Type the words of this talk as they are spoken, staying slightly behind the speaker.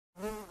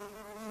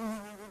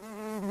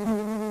Hi,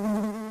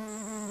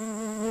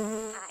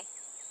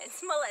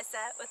 it's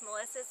Melissa with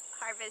Melissa's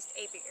Harvest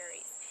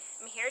Apiaries.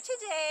 I'm here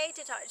today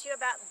to talk to you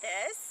about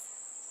this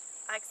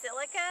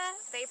Oxalika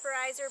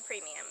Vaporizer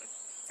Premium.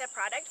 It's a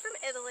product from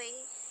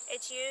Italy.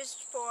 It's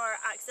used for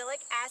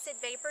oxalic acid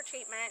vapor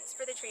treatments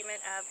for the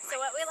treatment of mites. So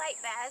what we like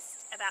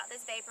best about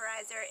this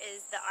vaporizer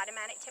is the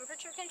automatic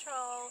temperature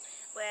control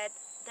with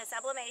the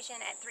sublimation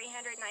at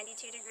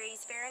 392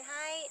 degrees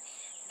Fahrenheit.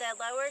 The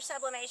lower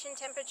sublimation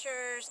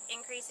temperatures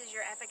increases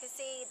your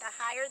efficacy. The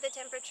higher the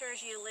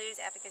temperatures, you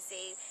lose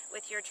efficacy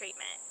with your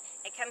treatment.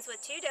 It comes with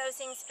 2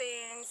 dosing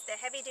spoons, the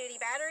heavy-duty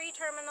battery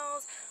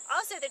terminals.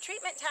 Also, the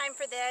treatment time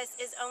for this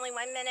is only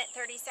 1 minute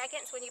 30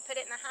 seconds. When you put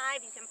it in the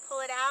hive, you can pull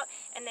it out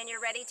and then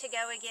you're ready to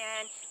go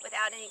again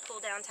without any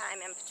cool down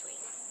time in between.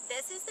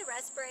 This is the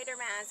respirator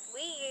mask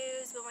we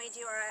use when we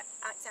do our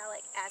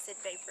oxalic acid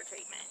vapor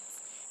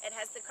treatments. It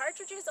has the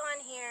cartridges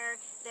on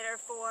here that are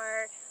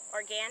for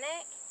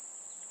organic,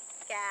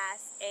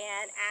 gas,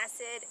 and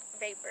acid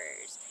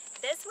vapors.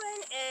 This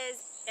one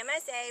is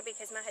MSA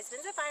because my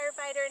husband's a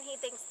firefighter and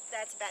he thinks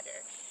that's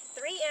better.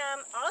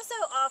 3M also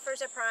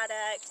offers a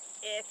product.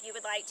 If you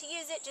would like to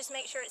use it, just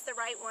make sure it's the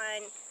right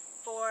one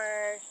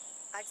for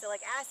oxalic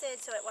acid,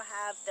 so it will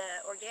have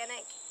the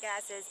organic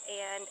gases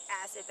and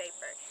acid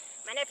vapor.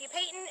 My nephew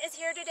Peyton is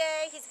here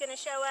today. He's going to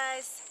show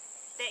us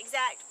the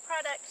exact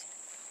product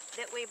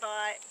that we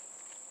bought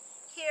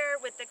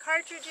here with the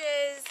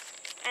cartridges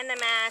and the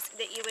mask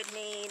that you would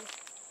need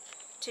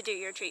to do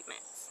your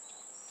treatments.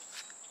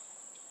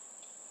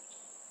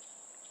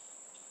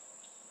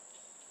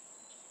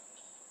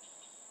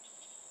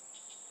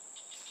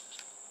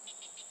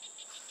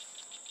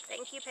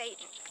 Thank you,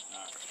 Peyton.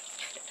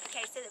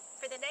 Okay, so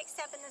for the next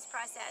step in this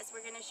process,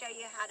 we're going to show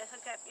you how to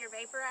hook up your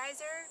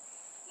vaporizer.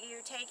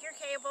 You take your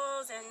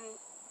cables and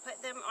put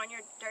them on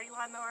your dirty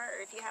lawnmower,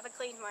 or if you have a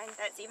clean one,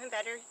 that's even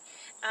better.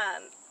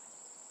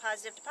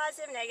 Positive to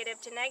positive,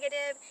 negative to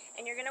negative,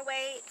 and you're going to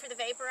wait for the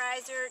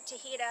vaporizer to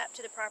heat up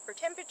to the proper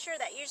temperature.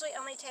 That usually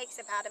only takes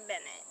about a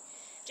minute.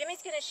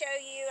 Jimmy's going to show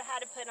you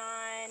how to put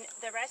on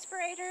the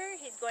respirator.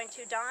 He's going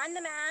to don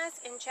the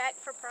mask and check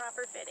for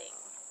proper fitting.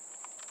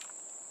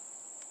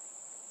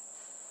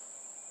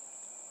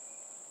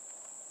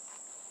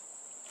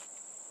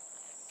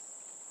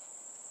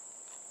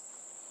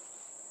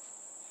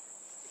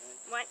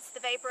 Once the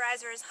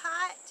vaporizer is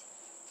hot,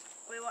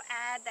 we will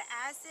add the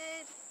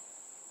acid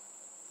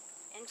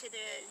into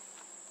the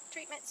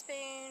treatment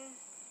spoon,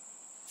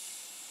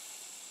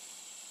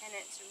 and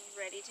it's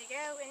ready to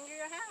go in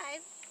your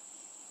hive.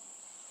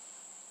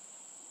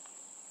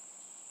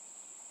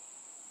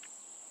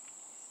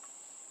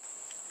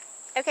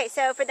 Okay,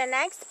 so for the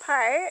next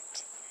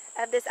part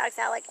of this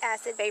oxalic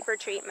acid vapor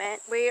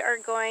treatment, we are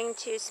going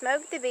to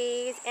smoke the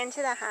bees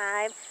into the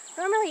hive.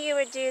 Normally you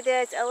would do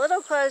this a little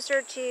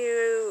closer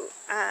to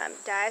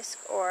dusk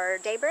or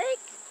daybreak,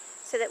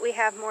 so that we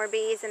have more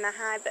bees in the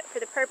hive, but for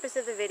the purpose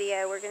of the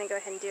video, we're going to go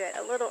ahead and do it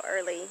a little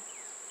early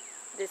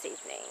this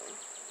evening.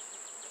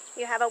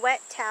 You have a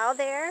wet towel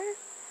there,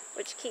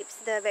 which keeps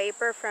the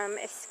vapor from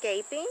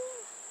escaping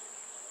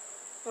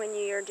when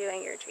you're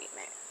doing your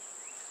treatment.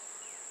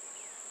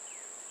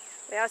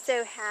 We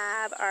also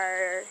have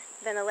our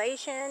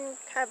ventilation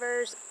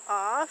covers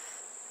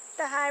off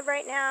the hive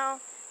right now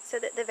so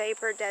that the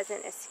vapor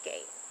doesn't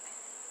escape.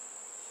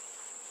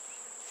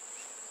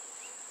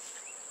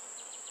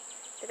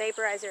 The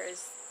vaporizer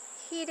is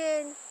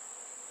heated.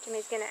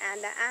 Jimmy's going to add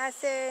the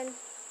acid,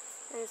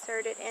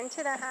 insert it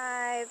into the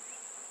hive,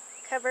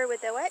 cover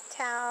with a wet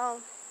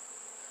towel.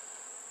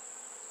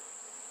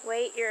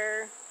 Wait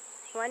your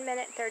 1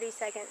 minute 30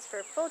 seconds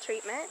for full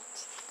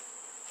treatment.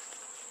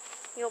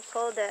 You'll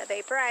pull the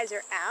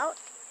vaporizer out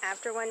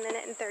after 1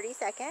 minute and 30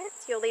 seconds.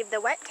 You'll leave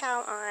the wet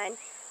towel on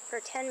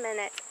for 10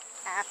 minutes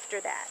after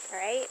that,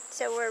 right?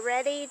 So we're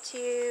ready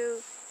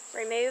to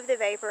remove the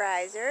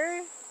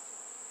vaporizer.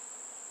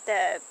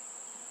 The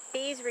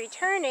bees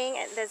returning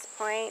at this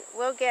point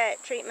will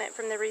get treatment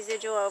from the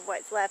residual of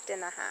what's left in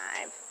the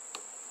hive.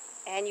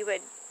 And you would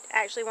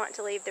actually want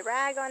to leave the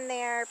rag on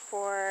there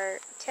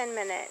for 10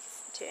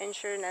 minutes to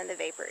ensure none of the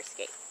vapor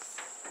escapes.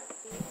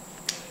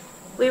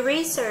 We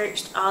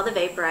researched all the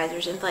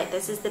vaporizers and feel like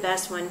this is the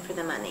best one for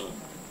the money.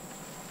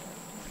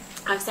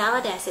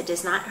 Oxalic acid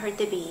does not hurt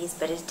the bees,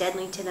 but is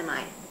deadly to the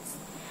mites.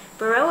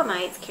 Varroa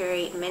mites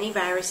carry many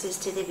viruses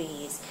to the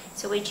bees,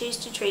 so we choose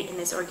to treat in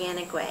this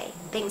organic way.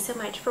 Thanks so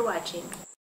much for watching.